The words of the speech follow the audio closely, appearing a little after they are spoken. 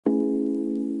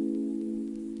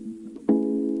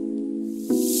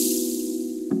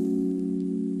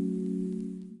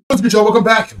What's good, y'all?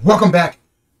 Welcome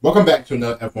back to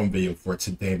another F1 video for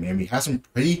today, man. We have some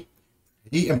pretty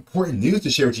important news to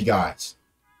share with you guys.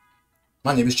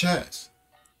 My name is Chaz.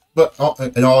 But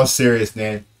in all seriousness,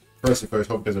 man,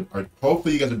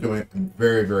 hopefully you guys are doing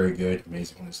very, very good,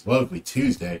 amazing on this lovely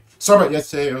Tuesday. Sorry about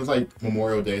yesterday. It was like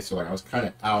Memorial Day, so I was kind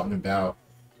of out and about,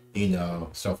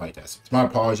 stuff like that. So it's my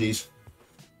apologies.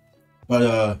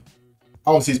 But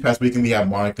obviously this past weekend we have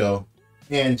Monaco.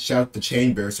 And shout out to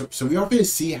Chain Bear. So we are going to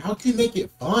see how can we make it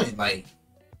fun, like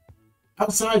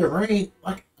outside the rain.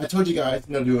 Like I told you guys,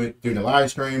 during the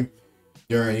live stream,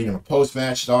 during post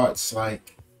match thoughts,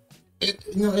 like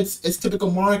it's typical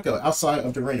Monaco outside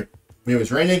of the rain. When it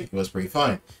was raining, it was pretty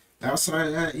fun. Outside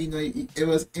of that, it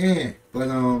was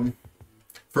But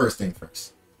first thing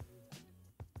first.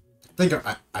 I think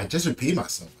I just repeated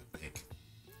myself. I think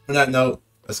on that note.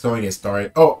 Let's go and get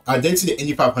started. Oh, I did see the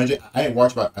Indy 500. I didn't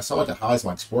watch, but I saw the highlights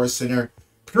on Sports Center.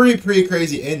 Pretty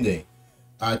crazy ending.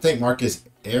 I think Marcus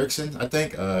Ericsson,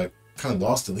 kind of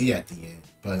lost the lead at the end.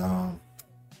 But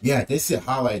yeah, they see the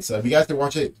highlights. So if you guys can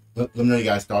watch it, let me know your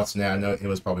guys' thoughts on that. I know it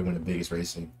was probably one of the biggest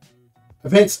racing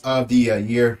events of the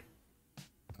year.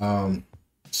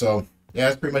 So yeah,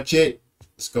 that's pretty much it.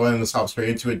 Let's go ahead and let's hop straight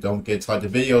into it. Don't forget to like the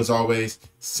video as always.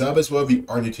 Sub as well if you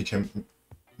are new to the channel.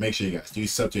 Make sure you guys do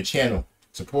sub to the channel.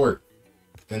 Support,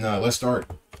 and let's start.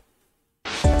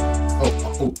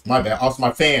 Oh, my bad. Also, my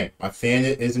fan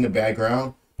is in the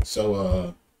background,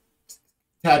 so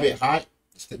tad bit hot.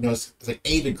 It's like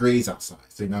 8 degrees outside,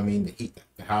 so I mean the heat,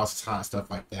 the house is hot,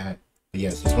 stuff like that. But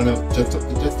yes, just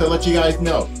to let you guys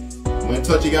know.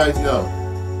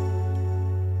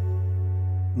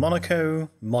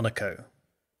 Monaco.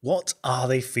 What are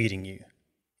they feeding you?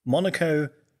 Monaco.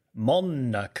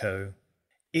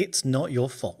 It's not your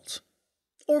fault.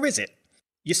 Or is it?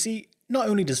 You see, not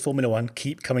only does Formula One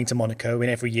keep coming to Monaco in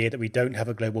every year that we don't have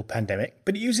a global pandemic,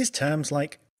 but it uses terms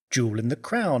like jewel in the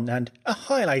crown and a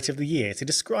highlight of the year to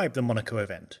describe the Monaco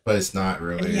event. But it's not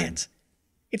really. And yet,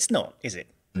 it's not, is it?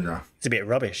 No. It's a bit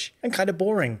rubbish and kind of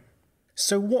boring.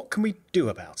 So what can we do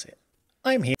about it?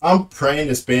 I'm here. I'm praying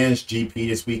the Spanish GP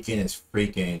this weekend is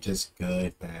freaking just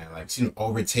good, man. Like, see him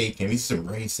overtaking, we see some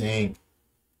racing.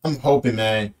 I'm hoping,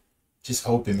 man. Just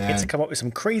hoping, man. To come up with some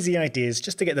crazy ideas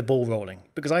just to get the ball rolling,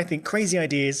 because I think crazy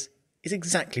ideas is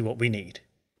exactly what we need.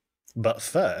 But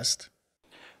first...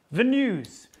 The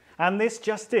news. And this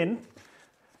just in.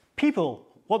 People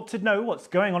want to know what's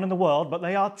going on in the world, but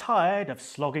they are tired of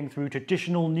slogging through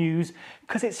traditional news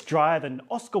because it's drier than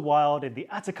Oscar Wilde in the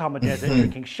Atacama Desert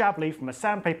drinking Chablis from a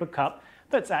sandpaper cup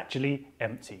that's actually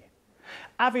empty.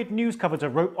 Avid news cover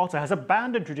Rope Otter has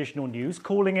abandoned traditional news,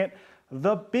 calling it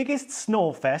the biggest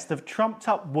snore fest of trumped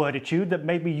up worditude that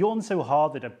made me yawn so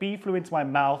hard that a bee flew into my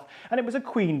mouth and it was a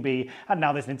queen bee and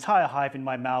now there's an entire hive in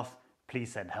my mouth.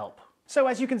 Please send help. So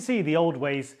as you can see, the old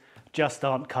ways just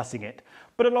aren't cutting it.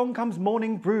 But along comes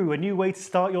Morning Brew, a new way to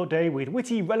start your day with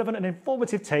witty, relevant and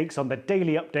informative takes on the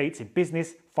daily updates in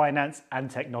business, finance and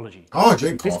technology. Oh, I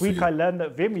drink coffee. This week I learned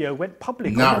that Vimeo went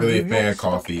public Not on really the a New fan York of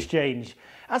Stock coffee. Exchange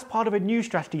as part of a new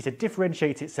strategy to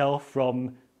differentiate itself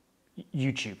from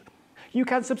YouTube. You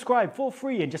can subscribe for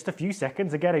free in just a few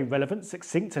seconds and get a relevant,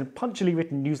 succinct and punctually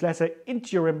written newsletter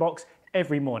into your inbox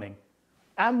every morning.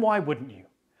 And why wouldn't you?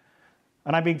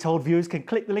 And I'm being told viewers can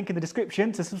click the link in the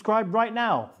description to subscribe right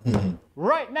now.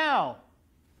 Right now!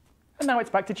 And now it's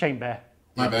back to Chain Bear.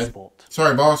 My bad. Sport.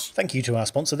 Sorry, boss. Thank you to our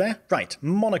sponsor there. Right,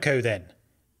 Monaco then.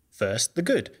 First, the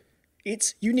good.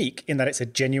 It's unique in that it's a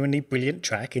genuinely brilliant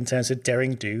track in terms of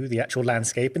daring do, the actual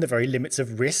landscape and the very limits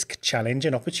of risk, challenge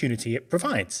and opportunity it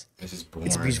provides. This is boring.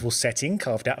 It's a beautiful setting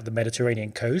carved out of the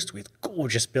Mediterranean coast with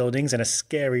gorgeous buildings and a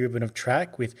scary ribbon of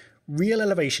track with real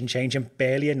elevation change and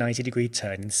barely a 90-degree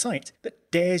turn in sight that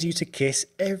dares you to kiss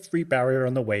every barrier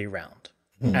on the way round.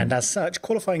 And as such,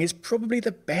 qualifying is probably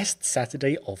the best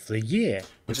Saturday of the year.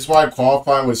 Which is why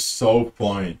qualifying was so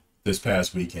fun this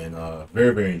past weekend.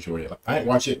 Very enjoyed it. I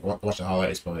didn't watch the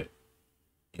highlights, but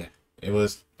yeah, it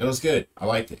was good. I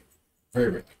liked it.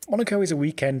 Very. Monaco is a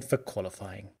weekend for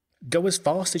qualifying. Go as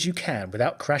fast as you can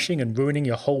without crashing and ruining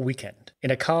your whole weekend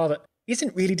in a car that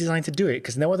isn't really designed to do it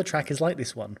because no other track is like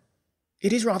this one.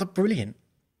 It is rather brilliant.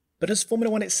 But as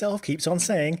Formula One itself keeps on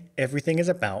saying, everything is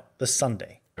about the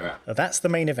Sunday. Yeah. That's the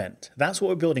main event. That's what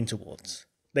we're building towards.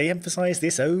 They emphasise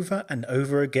this over and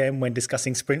over again when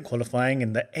discussing sprint qualifying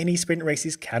and that any sprint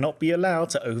races cannot be allowed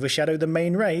to overshadow the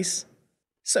main race.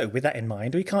 So with that in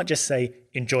mind, we can't just say,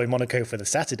 enjoy Monaco for the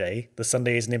Saturday, the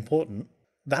Sunday isn't important.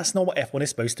 That's not what F1 is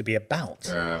supposed to be about.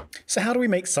 Yeah. So how do we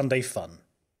make Sunday fun?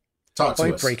 Talk to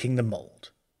By us. breaking the mould.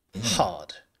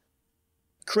 Hard.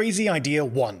 Crazy idea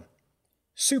 1.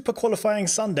 Super qualifying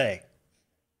Sunday.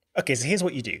 Okay, so here's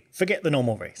what you do. Forget the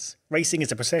normal race. Racing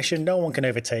is a procession no one can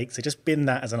overtake, so just bin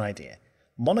that as an idea.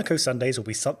 Monaco Sundays will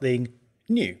be something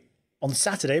new. On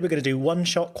Saturday, we're going to do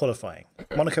one-shot qualifying.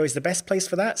 Monaco is the best place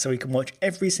for that, so we can watch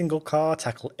every single car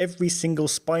tackle every single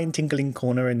spine-tingling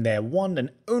corner in their one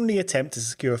and only attempt to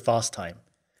secure a fast time.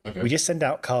 We just send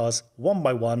out cars one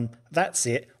by one, that's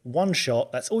it, one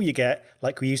shot, that's all you get,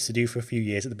 like we used to do for a few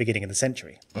years at the beginning of the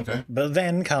century. But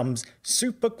then comes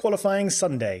Super Qualifying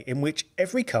Sunday, in which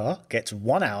every car gets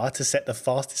 1 hour to set the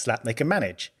fastest lap they can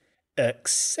manage.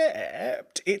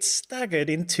 Except it's staggered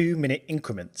in 2-minute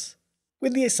increments.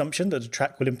 With the assumption that the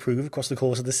track will improve across the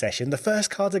course of the session, the first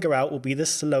car to go out will be the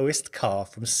slowest car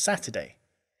from Saturday.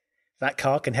 That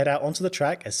car can head out onto the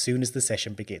track as soon as the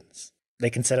session begins. They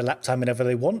can set a lap time whenever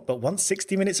they want, but once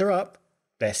 60 minutes are up,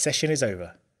 their session is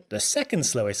over. The second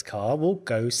slowest car will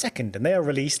go second, and they are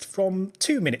released from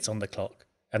 2 minutes on the clock,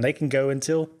 and they can go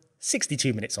until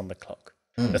 62 minutes on the clock.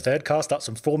 The third car starts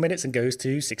from 4 minutes and goes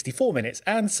to 64 minutes,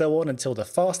 and so on until the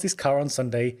fastest car on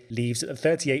Sunday leaves at the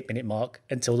 38-minute mark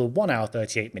until the 1 hour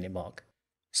 38-minute mark.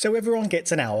 So everyone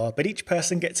gets an hour, but each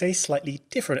person gets a slightly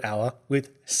different hour, with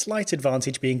slight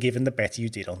advantage being given the better you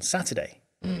did on Saturday.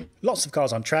 Lots of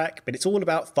cars on track, but it's all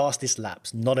about fastest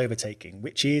laps, not overtaking,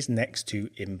 which is next to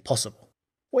impossible.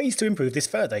 Ways to improve this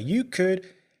further. You could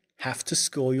have to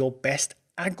score your best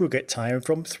aggregate time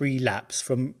from 3 laps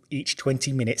from each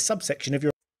 20-minute subsection of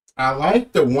your... I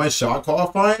like the one-shot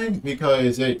qualifying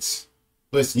because it's...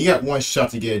 Listen, you got 1 shot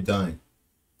to get it done.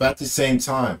 But at the same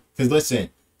time, because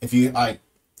listen, if you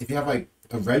have like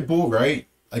a Red Bull, right,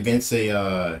 against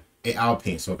a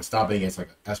Alpine, so if it's stopping against like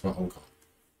S1 Ocon.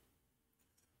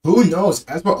 Who knows?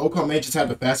 Esteban Ocon may just have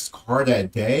the fastest car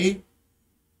that day,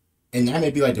 and that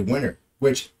may be like the winner.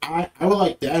 Which I would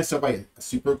like that instead of like a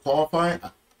super qualifying.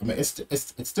 I mean,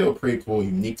 it's still a pretty cool,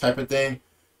 unique type of thing,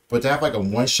 but to have like a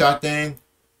one-shot thing,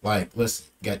 like listen,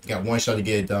 got 1 shot to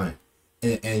get it done,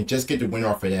 and just get the winner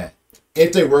off of that.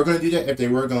 If they were gonna do that, if they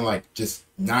were gonna like just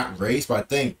not race, but I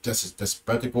think just the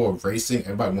spectacle of racing,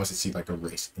 everybody wants to see like a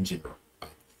race in general. Like,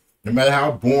 no matter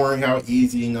how boring, how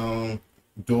easy,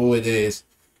 dull it is.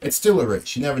 It's still a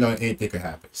race. You never know, anything could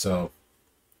happen. So,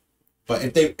 but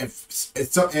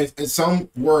in some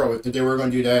world, if they were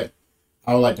going to do that,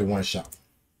 I would like the 1 shot.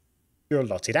 Your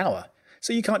allotted hour.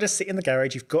 So you can't just sit in the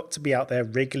garage. You've got to be out there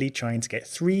regularly trying to get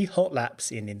 3 hot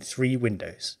laps in 3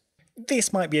 windows.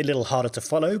 This might be a little harder to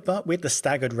follow, but with the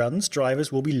staggered runs,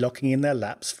 drivers will be locking in their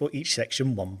laps for each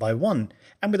section one by one.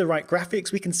 And with the right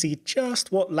graphics, we can see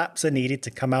just what laps are needed to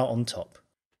come out on top.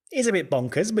 It's a bit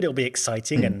bonkers, but it'll be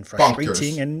exciting and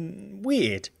frustrating and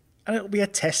weird. And it'll be a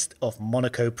test of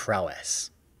Monaco prowess.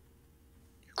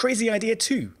 Crazy idea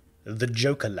 2. The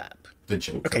Joker lap. The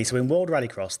Joker. Okay, so in World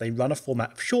Rallycross, they run a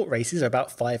format of short races of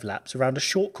about 5 laps around a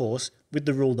short course with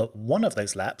the rule that one of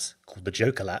those laps, called the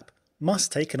Joker lap, must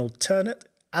take an alternate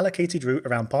allocated route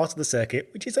around part of the circuit,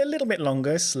 which is a little bit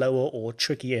longer, slower, or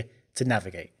trickier to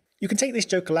navigate. You can take this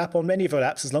Joker lap on many of your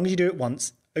laps as long as you do it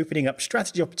once, opening up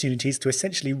strategy opportunities to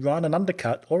essentially run an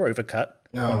undercut or overcut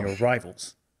on your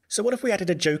rivals. So what if we added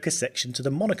a Joker section to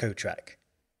the Monaco track?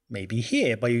 Maybe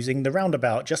here by using the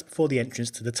roundabout just before the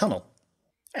entrance to the tunnel.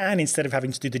 And instead of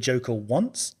having to do the Joker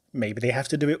once, maybe they have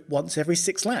to do it once every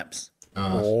 6 laps.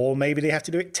 Or maybe they have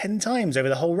to do it 10 times over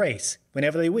the whole race,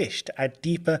 whenever they wish, to add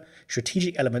deeper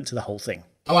strategic element to the whole thing.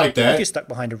 I like that. If you're stuck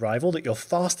behind a rival that you're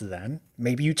faster than,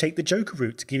 maybe you take the Joker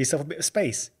route to give yourself a bit of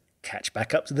space. Catch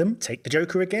back up to them, take the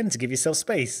Joker again to give yourself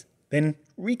space, then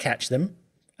recatch them,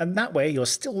 and that way you're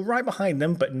still right behind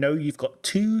them but know you've got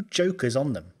 2 Jokers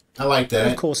on them. I like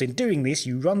that. Of course, in doing this,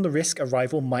 you run the risk a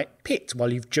rival might pit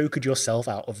while you've Jokered yourself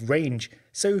out of range,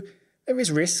 so there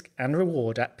is risk and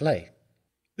reward at play.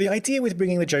 The idea with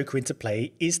bringing the Joker into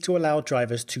play is to allow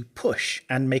drivers to push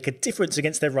and make a difference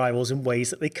against their rivals in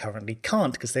ways that they currently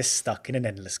can't because they're stuck in an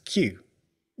endless queue.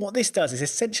 What this does is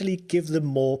essentially give them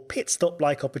more pit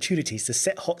stop-like opportunities to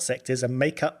set hot sectors and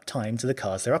make up time to the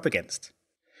cars they're up against.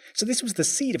 So this was the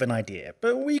seed of an idea,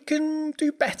 but we can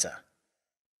do better.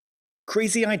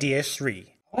 Crazy idea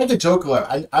 3. I like the Joker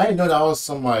lap. I didn't know that was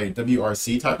some like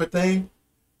WRC type of thing,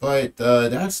 but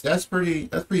that's pretty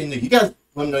neat. You guys,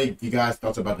 let me know you guys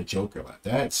thought about the Joker lap.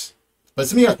 But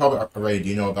some of you guys probably already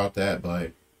do know about that,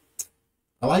 but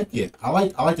I like it. I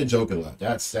like the Joker lap.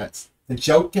 That's the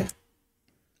Joker.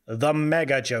 The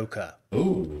Mega Joker.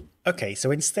 Ooh. Okay, so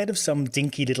instead of some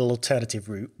dinky little alternative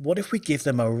route, what if we give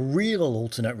them a real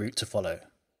alternate route to follow?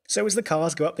 So as the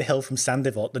cars go up the hill from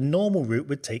Saint-Devote, the normal route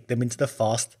would take them into the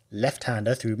fast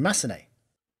left-hander through Massenet.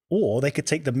 Or they could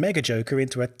take the Mega Joker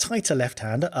into a tighter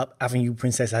left-hander up Avenue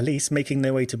Princesse Alice, making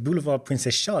their way to Boulevard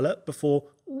Princesse Charlotte before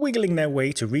wiggling their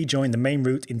way to rejoin the main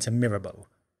route into Mirabeau.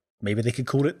 Maybe they could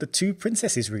call it the Two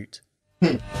Princesses route.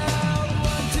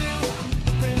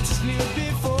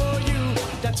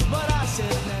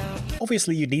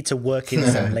 Obviously, you need to work in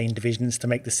some lane divisions to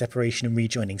make the separation and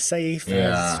rejoining safe,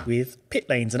 as with pit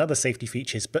lanes and other safety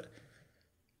features, but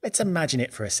let's imagine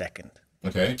it for a second.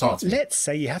 Okay, talk to me. Let's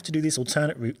say you have to do this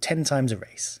alternate route 10 times a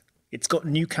race. It's got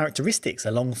new characteristics,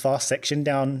 a long fast section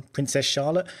down Princess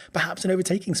Charlotte, perhaps an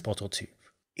overtaking spot or two.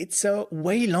 It's a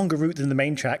way longer route than the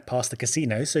main track past the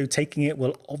casino, so taking it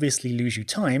will obviously lose you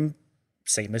time,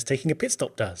 same as taking a pit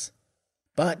stop does.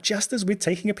 But just as with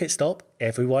taking a pit stop,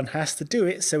 everyone has to do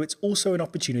it, so it's also an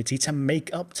opportunity to make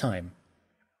up time.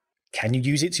 Can you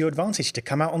use it to your advantage to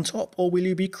come out on top, or will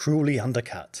you be cruelly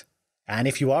undercut? And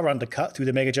if you are undercut through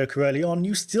the Mega Joker early on,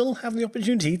 you still have the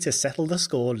opportunity to settle the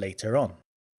score later on.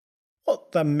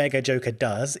 What the Mega Joker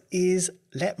does is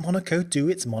let Monaco do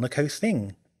its Monaco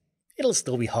thing. It'll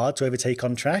still be hard to overtake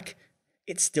on track.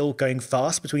 It's still going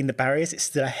fast between the barriers, it's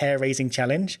still a hair-raising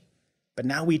challenge. But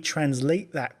now we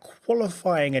translate that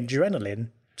qualifying adrenaline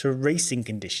to racing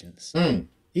conditions.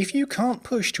 If you can't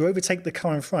push to overtake the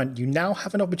car in front, you now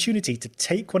have an opportunity to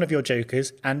take one of your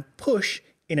jokers and push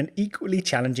in an equally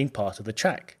challenging part of the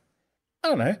track. I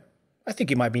don't know. I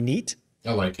think it might be neat.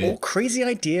 I like it. Or crazy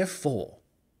idea 4.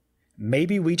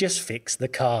 Maybe we just fix the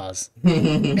cars.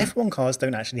 F1 cars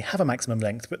don't actually have a maximum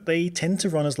length, but they tend to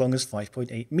run as long as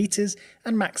 5.8 meters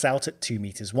and max out at 2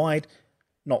 meters wide,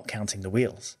 not counting the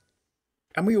wheels.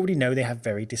 And we already know they have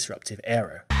very disruptive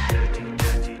aero.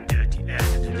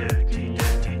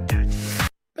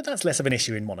 But that's less of an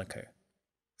issue in Monaco.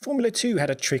 Formula 2 had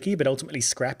a tricky but ultimately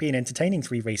scrappy and entertaining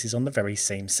 3 races on the very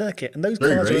same circuit, and those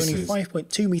cars are only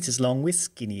 5.2 meters long with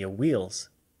skinnier wheels.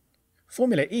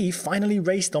 Formula E finally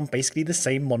raced on basically the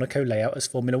same Monaco layout as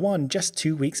Formula 1 just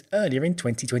 2 weeks earlier in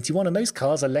 2021, and those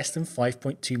cars are less than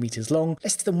 5.2 meters long,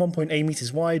 less than 1.8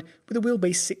 meters wide, with a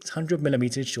wheelbase 600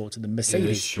 millimeters shorter than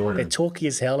Mercedes. They're torquey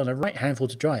as hell and a right handful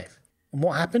to drive. And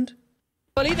what happened?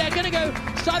 Well, they're going to go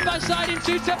side by side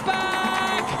into the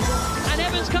back! And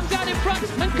Evans comes out in front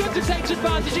and Gunter takes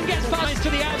advantage and gets past to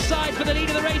the outside for the lead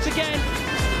of the race again.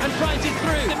 And Prix is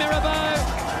through. The Mirabeau,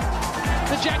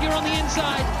 the Jaguar on the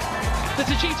inside. The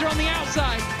Techeetah on the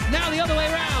outside. Now the other way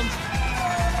around.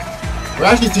 We're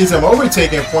actually seeing some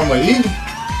overtaking in Formula E.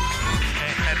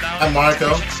 And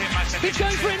Monaco. He's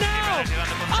going for it now.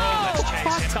 Oh,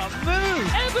 what a move.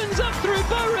 Evans up through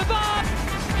Beauregard.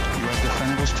 You have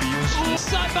defenders to use.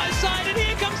 Side by side, and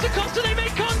here comes the Costa. They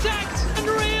make contact. And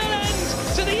real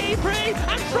end to the E-Prix.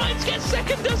 And Prins gets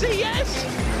second, does he? Yes.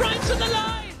 Prins on the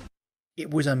line.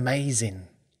 It was amazing.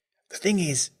 The thing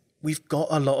is, we've got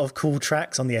a lot of cool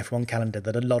tracks on the F1 calendar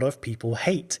that a lot of people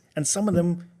hate, and some of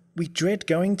them we dread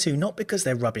going to, not because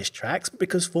they're rubbish tracks, but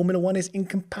because Formula 1 is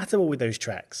incompatible with those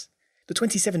tracks. The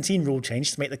 2017 rule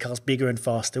change to make the cars bigger and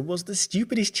faster was the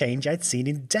stupidest change I'd seen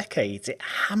in decades. It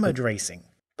hammered racing.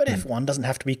 But F1 doesn't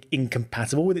have to be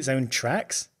incompatible with its own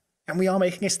tracks. And we are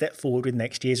making a step forward with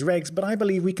next year's regs, but I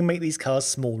believe we can make these cars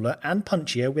smaller and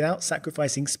punchier without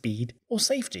sacrificing speed or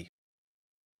safety.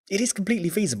 It is completely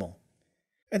feasible.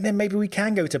 And then maybe we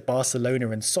can go to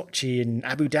Barcelona and Sochi and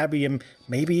Abu Dhabi and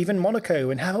maybe even Monaco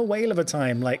and have a whale of a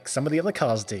time like some of the other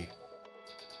cars do.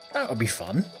 That would be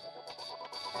fun.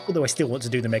 Although I still want to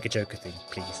do the Mega Joker thing,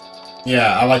 please.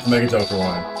 Yeah, I like the Mega Joker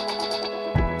one.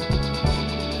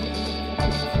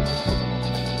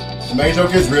 The Mega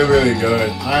Joker is really, really good.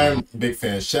 I'm a big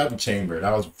fan. Shout out to Chamber.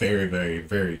 That was very, very,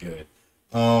 very good.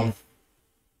 I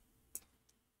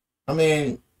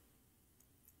mean,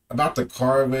 about the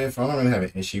car width, I don't really have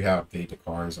an issue how big the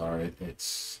cars are.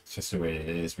 It's just the way it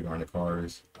is regarding the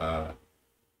cars.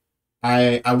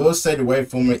 I will say the way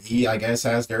Formula E, I guess,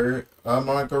 has their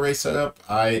Monaco race set up.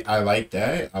 I like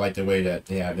that. I like the way that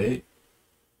they have it.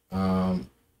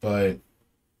 But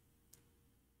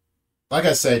like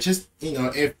I said, just, you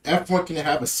know, if F1 can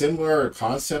have a similar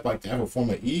concept like they have with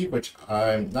Formula E, which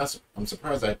I'm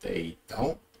surprised that they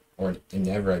don't, or they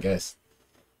never, I guess,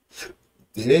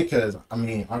 did it, because I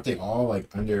mean, aren't they all like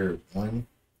under one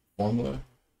formula?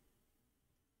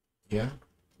 Yeah,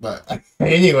 but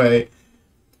anyway,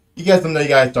 you guys let me know you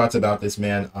guys' thoughts about this,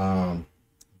 man.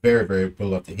 Very, very would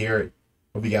love to hear it.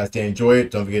 Hope you guys did enjoy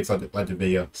it. Don't forget to like the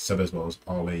video, sub as well as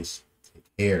always. Take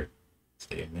care,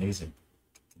 stay amazing,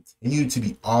 continue to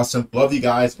be awesome. Love you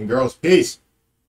guys and girls. Peace.